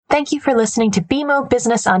Thank you for listening to BMO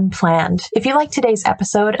Business Unplanned. If you like today's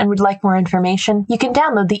episode and would like more information, you can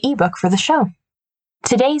download the ebook for the show.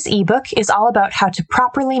 Today's ebook is all about how to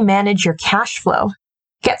properly manage your cash flow.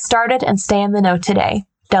 Get started and stay in the know today.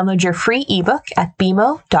 Download your free ebook at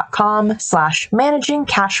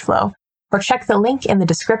bmo.com/managingcashflow or check the link in the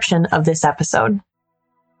description of this episode.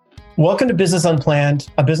 Welcome to Business Unplanned,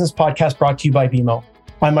 a business podcast brought to you by BMO.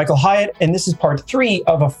 I'm Michael Hyatt, and this is part 3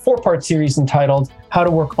 of a 4-part series entitled How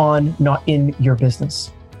to Work On, Not In Your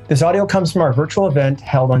Business. This audio comes from our virtual event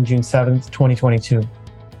held on June 7th, 2022.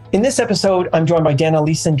 In this episode, I'm joined by Dana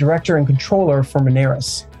Leeson, Director and Controller for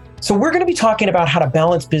Moneris. So we're going to be talking about how to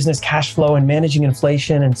balance business cash flow and managing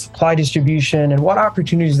inflation and supply distribution and what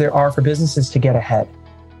opportunities there are for businesses to get ahead.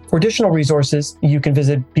 For additional resources, you can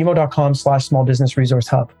visit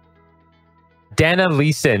bmo.com/smallbusinessresourcehub. Dana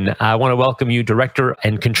Leeson, I want to welcome you, Director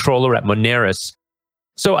and Controller at Moneris.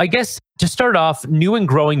 So I guess to start off, new and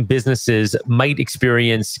growing businesses might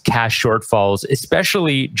experience cash shortfalls,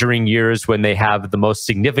 especially during years when they have the most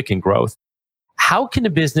significant growth. How can a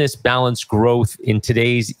business balance growth in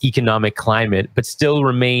today's economic climate, but still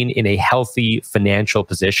remain in a healthy financial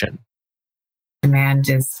position? Demand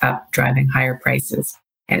is up, driving higher prices,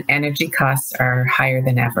 and energy costs are higher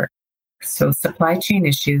than ever. So supply chain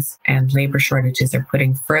issues and labor shortages are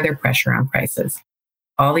putting further pressure on prices.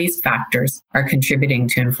 All these factors are contributing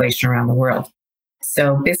to inflation around the world.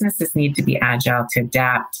 So businesses need to be agile to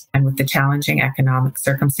adapt. And with the challenging economic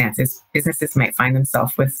circumstances, businesses might find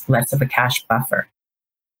themselves with less of a cash buffer.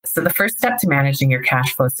 So the first step to managing your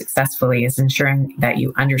cash flow successfully is ensuring that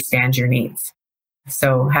you understand your needs.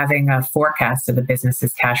 So having a forecast of the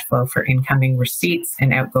business's cash flow for incoming receipts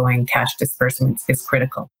and outgoing cash disbursements is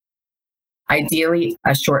critical. Ideally,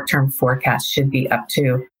 a short-term forecast should be up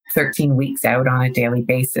to 13 weeks out on a daily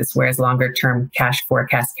basis, whereas longer-term cash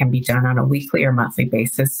forecasts can be done on a weekly or monthly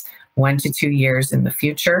basis, 1 to 2 years in the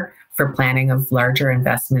future for planning of larger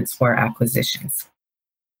investments or acquisitions.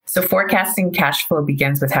 So forecasting cash flow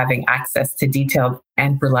begins with having access to detailed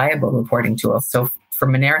and reliable reporting tools. So for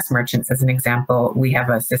Moneris merchants, as an example, we have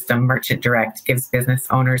a system, Merchant Direct, gives business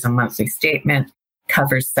owners a monthly statement,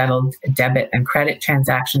 covers settled debit and credit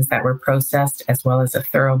transactions that were processed, as well as a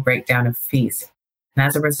thorough breakdown of fees. And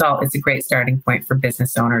as a result, it's a great starting point for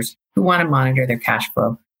business owners who want to monitor their cash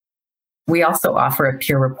flow. We also offer a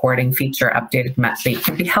peer reporting feature updated monthly. It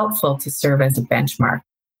can be helpful to serve as a benchmark.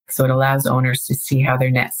 So it allows owners to see how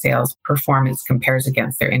their net sales performance compares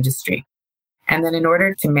against their industry. And then in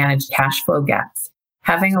order to manage cash flow gaps,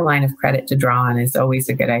 having a line of credit to draw on is always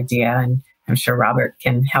a good idea. And I'm sure Robert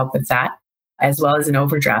can help with that, as well as an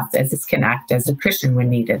overdraft, as this can act as a cushion when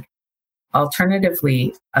needed.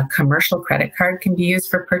 Alternatively, a commercial credit card can be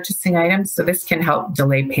used for purchasing items, so this can help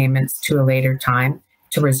delay payments to a later time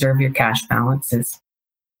to reserve your cash balances.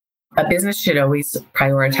 A business should always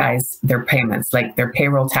prioritize their payments, like their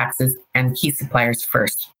payroll taxes and key suppliers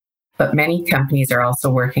first. But many companies are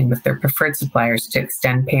also working with their preferred suppliers to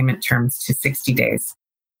extend payment terms to 60 days.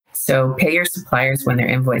 So pay your suppliers when their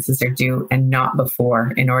invoices are due and not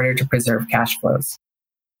before in order to preserve cash flows.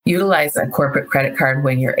 Utilize a corporate credit card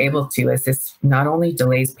when you're able to, as this not only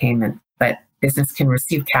delays payment, but business can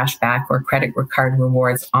receive cash back or credit card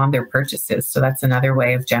rewards on their purchases. So that's another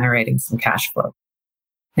way of generating some cash flow.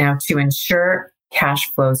 Now, to ensure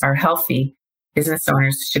cash flows are healthy, business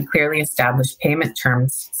owners should clearly establish payment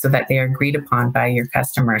terms so that they are agreed upon by your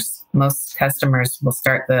customers. Most customers will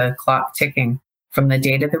start the clock ticking from the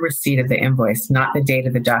date of the receipt of the invoice, not the date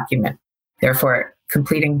of the document. Therefore,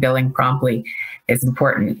 completing billing promptly is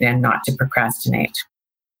important and not to procrastinate.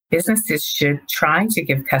 Businesses should try to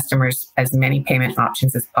give customers as many payment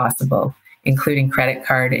options as possible, including credit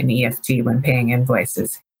card and EFT when paying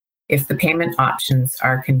invoices. If the payment options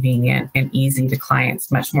are convenient and easy to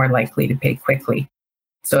clients, much more likely to pay quickly.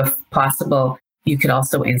 So if possible, you could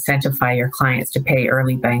also incentivize your clients to pay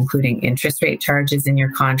early by including interest rate charges in your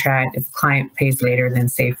contract if the client pays later than,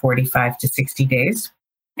 say, 45 to 60 days.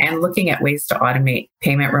 And looking at ways to automate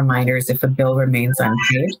payment reminders if a bill remains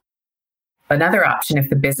unpaid. Another option, if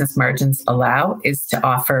the business margins allow, is to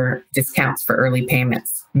offer discounts for early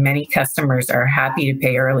payments. Many customers are happy to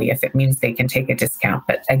pay early if it means they can take a discount.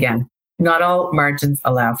 But again, not all margins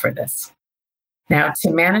allow for this. Now,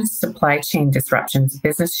 to manage supply chain disruptions,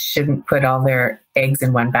 business shouldn't put all their eggs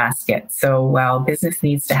in one basket. So while business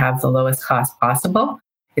needs to have the lowest cost possible,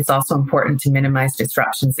 it's also important to minimize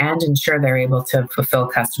disruptions and ensure they're able to fulfill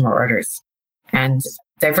customer orders. And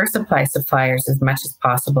diversify suppliers as much as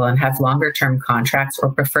possible and have longer-term contracts or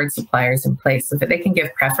preferred suppliers in place so that they can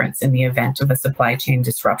give preference in the event of a supply chain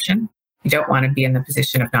disruption. You don't want to be in the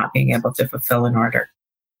position of not being able to fulfill an order.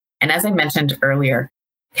 And as I mentioned earlier,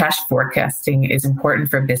 Cash forecasting is important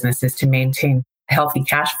for businesses to maintain healthy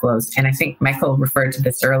cash flows. And I think Michael referred to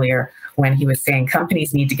this earlier when he was saying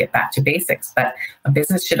companies need to get back to basics, but a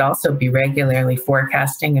business should also be regularly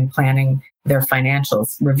forecasting and planning their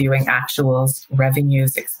financials, reviewing actuals,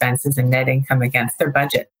 revenues, expenses, and net income against their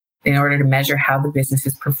budget in order to measure how the business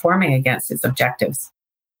is performing against its objectives.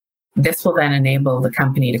 This will then enable the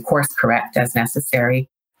company to course correct as necessary,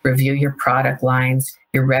 review your product lines,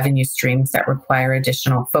 your revenue streams that require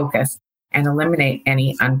additional focus, and eliminate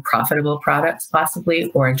any unprofitable products possibly,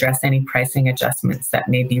 or address any pricing adjustments that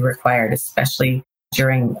may be required, especially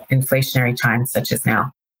during inflationary times such as now.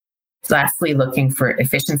 Lastly, looking for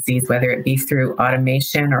efficiencies, whether it be through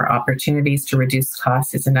automation or opportunities to reduce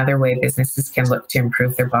costs, is another way businesses can look to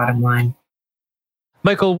improve their bottom line.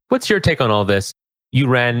 Michael, what's your take on all this? You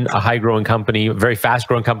ran a high-growing company, a very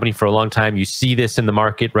fast-growing company for a long time. You see this in the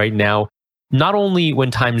market right now. Not only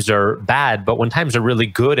when times are bad, but when times are really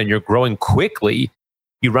good and you're growing quickly,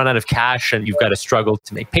 you run out of cash and you've got to struggle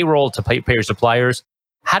to make payroll, to pay your suppliers.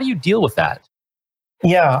 How do you deal with that?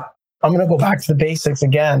 Yeah, I'm going to go back to the basics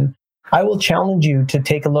again. I will challenge you to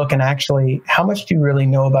take a look and actually, how much do you really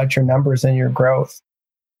know about your numbers and your growth?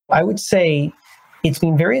 I would say it's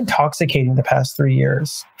been very intoxicating the past 3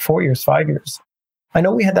 years, 4 years, 5 years. I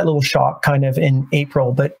know we had that little shock kind of in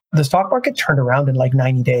April, but the stock market turned around in like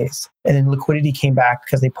 90 days and then liquidity came back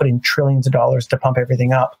because they put in trillions of dollars to pump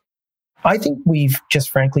everything up. I think we've just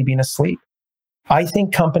frankly been asleep. I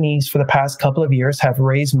think companies for the past couple of years have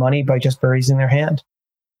raised money by just raising their hand.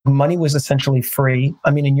 Money was essentially free.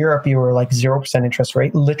 I mean, in Europe, you were like 0% interest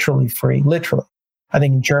rate, literally free, literally. I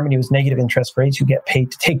think in Germany, it was negative interest rates. You get paid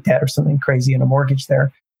to take debt or something crazy in a mortgage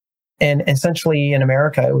there. And essentially in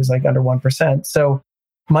America, it was like under 1%. So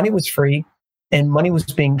money was free and money was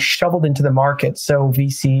being shoveled into the market. So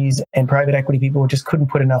VCs and private equity people just couldn't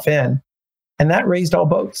put enough in. And that raised all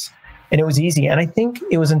boats. And it was easy. And I think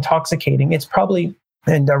it was intoxicating. It's probably,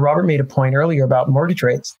 and Robert made a point earlier about mortgage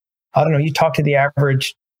rates. I don't know, you talk to the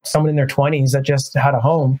average someone in their 20s that just had a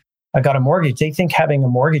home, got a mortgage. They think having a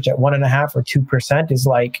mortgage at 1.5% or 2% is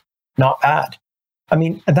like not bad. I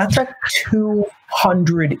mean, that's a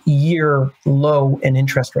 200-year low in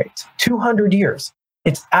interest rates. 200 years.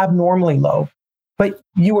 It's abnormally low. But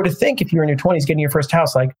you were to think if you're in your 20s getting your first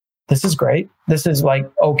house, like, this is great. This is like,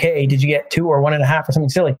 okay, did you get 2 or 1.5 or something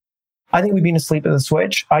silly? I think we've been asleep at the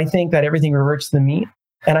switch. I think that everything reverts to the mean.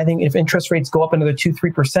 And I think if interest rates go up another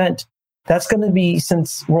 2-3%, that's going to be,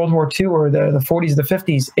 since World War II or the 40s, the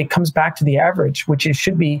 50s, it comes back to the average, which it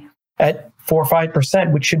should be at 4 or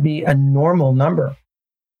 5%, which should be a normal number.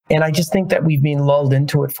 And I just think that we've been lulled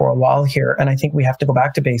into it for a while here. And I think we have to go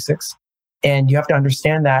back to basics. And you have to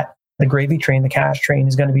understand that the gravy train, the cash train,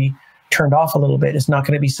 is going to be turned off a little bit. It's not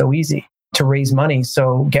going to be so easy to raise money.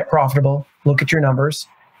 So get profitable, look at your numbers,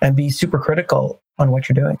 and be super critical on what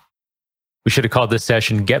you're doing. We should have called this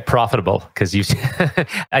session Get Profitable, because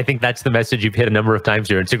I think that's the message you've hit a number of times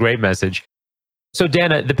here. It's a great message. So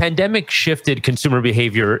Dana, the pandemic shifted consumer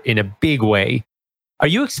behavior in a big way. Are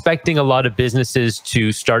you expecting a lot of businesses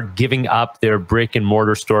to start giving up their brick and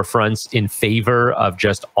mortar storefronts in favor of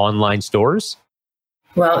just online stores?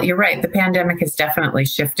 Well, you're right. The pandemic has definitely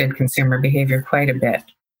shifted consumer behavior quite a bit.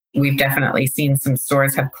 We've definitely seen some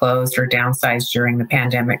stores have closed or downsized during the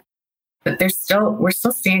pandemic. But we're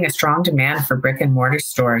still seeing a strong demand for brick and mortar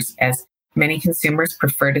stores, as many consumers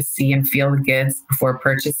prefer to see and feel the goods before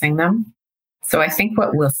purchasing them. So I think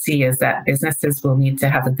what we'll see is that businesses will need to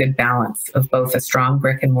have a good balance of both a strong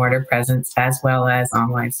brick and mortar presence as well as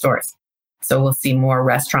online stores. So we'll see more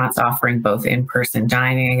restaurants offering both in-person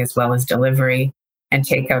dining as well as delivery and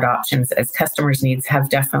takeout options, as customers' needs have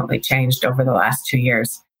definitely changed over the last 2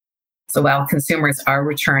 years. So while consumers are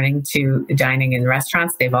returning to dining in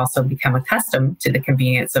restaurants, they've also become accustomed to the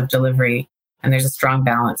convenience of delivery, and there's a strong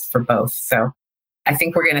balance for both. So I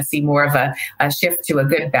think we're going to see more of a shift to a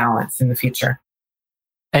good balance in the future.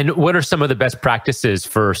 And what are some of the best practices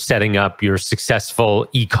for setting up your successful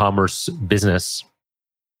e-commerce business?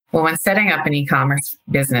 Well, when setting up an e-commerce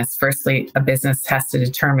business, firstly, a business has to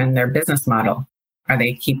determine their business model. Are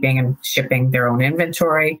they keeping and shipping their own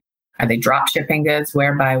inventory? Are they drop shipping goods,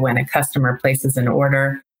 whereby when a customer places an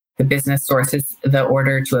order, the business sources the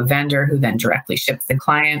order to a vendor who then directly ships the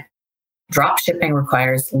client? Drop shipping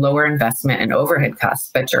requires lower investment and overhead costs,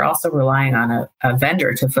 but you're also relying on a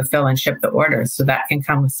vendor to fulfill and ship the orders. So that can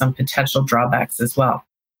come with some potential drawbacks as well.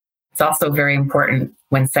 It's also very important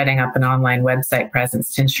when setting up an online website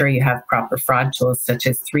presence to ensure you have proper fraud tools such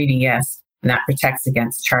as 3DS, and that protects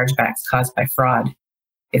against chargebacks caused by fraud.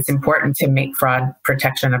 It's important to make fraud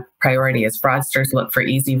protection a priority, as fraudsters look for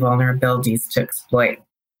easy vulnerabilities to exploit.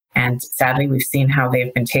 And sadly, we've seen how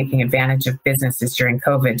they've been taking advantage of businesses during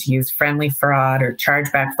COVID to use friendly fraud or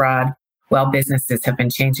chargeback fraud, while businesses have been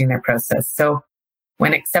changing their process. So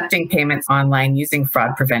when accepting payments online using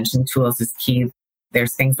fraud prevention tools is key.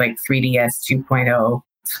 There's things like 3DS 2.0,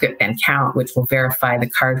 Skip and Count, which will verify the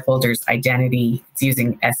cardholder's identity. It's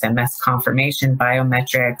using SMS confirmation,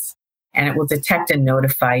 biometrics, and it will detect and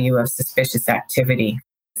notify you of suspicious activity,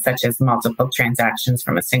 such as multiple transactions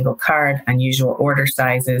from a single card, unusual order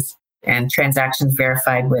sizes, and transactions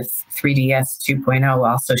verified with 3DS 2.0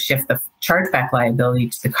 also shift the chargeback liability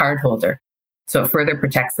to the cardholder. So it further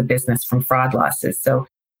protects the business from fraud losses. So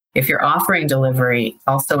if you're offering delivery,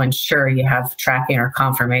 also ensure you have tracking or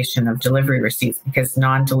confirmation of delivery receipts, because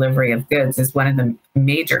non-delivery of goods is one of the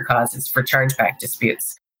major causes for chargeback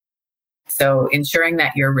disputes. So ensuring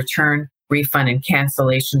that your return, refund, and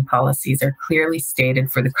cancellation policies are clearly stated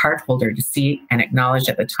for the cardholder to see and acknowledge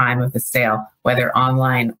at the time of the sale, whether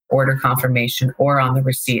online, order confirmation, or on the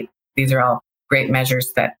receipt. These are all great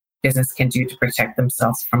measures that business can do to protect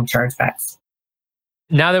themselves from chargebacks.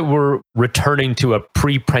 Now that we're returning to a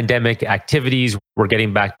pre-pandemic activities, we're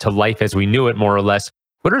getting back to life as we knew it, more or less.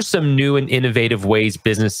 What are some new and innovative ways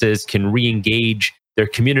businesses can re-engage their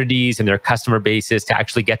communities and their customer bases to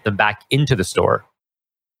actually get them back into the store?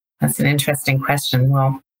 That's an interesting question.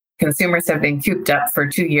 Well, consumers have been cooped up for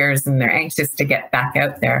 2 years and they're anxious to get back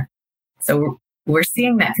out there. So we're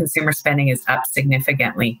seeing that consumer spending is up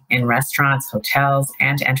significantly in restaurants, hotels,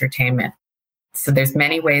 and entertainment. So there's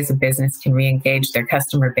many ways a business can re-engage their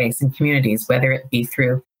customer base and communities, whether it be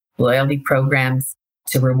through loyalty programs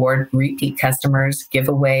to reward repeat customers,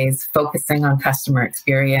 giveaways, focusing on customer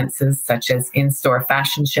experiences such as in-store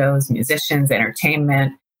fashion shows, musicians,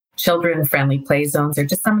 entertainment, children-friendly play zones are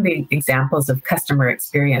just some of the examples of customer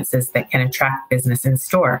experiences that can attract business in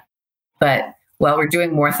store. But while we're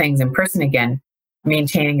doing more things in person again,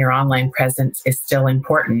 maintaining your online presence is still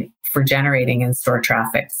important for generating in-store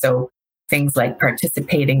traffic. So things like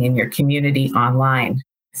participating in your community online.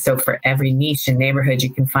 So for every niche and neighborhood, you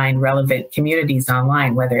can find relevant communities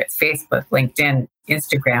online, whether it's Facebook, LinkedIn,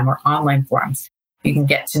 Instagram, or online forums. You can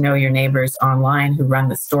get to know your neighbors online who run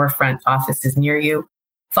the storefront offices near you.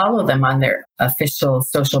 Follow them on their official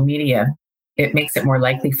social media. It makes it more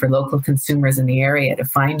likely for local consumers in the area to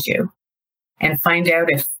find you. And find out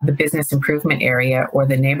if the business improvement area or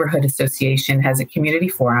the neighborhood association has a community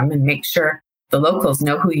forum, and make sure the locals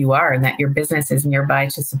know who you are and that your business is nearby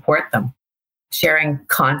to support them. Sharing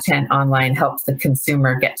content online helps the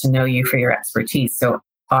consumer get to know you for your expertise. So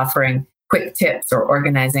offering quick tips or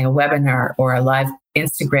organizing a webinar or a live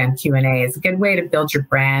Instagram Q&A is a good way to build your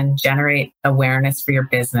brand, generate awareness for your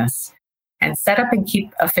business, and set up and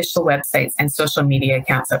keep official websites and social media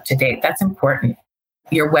accounts up to date. That's important.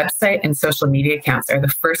 Your website and social media accounts are the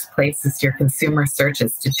first places your consumer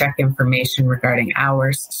searches to check information regarding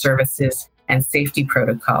hours, services, and safety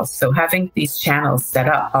protocols. So having these channels set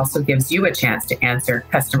up also gives you a chance to answer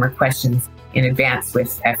customer questions in advance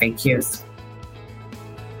with FAQs.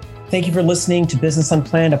 Thank you for listening to Business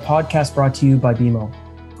Unplanned, a podcast brought to you by BMO.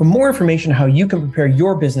 For more information on how you can prepare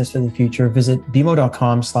your business for the future, visit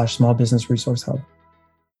bmo.com/small business resource hub.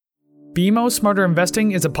 BMO Smarter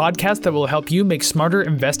Investing is a podcast that will help you make smarter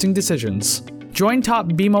investing decisions. Join top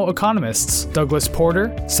BMO economists Douglas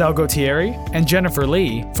Porter, Sal Gautieri, and Jennifer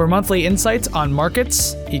Lee for monthly insights on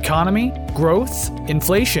markets, economy, growth,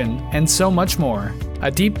 inflation, and so much more. A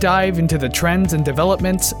deep dive into the trends and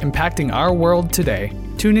developments impacting our world today.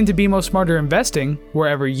 Tune into BMO Smarter Investing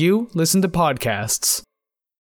wherever you listen to podcasts.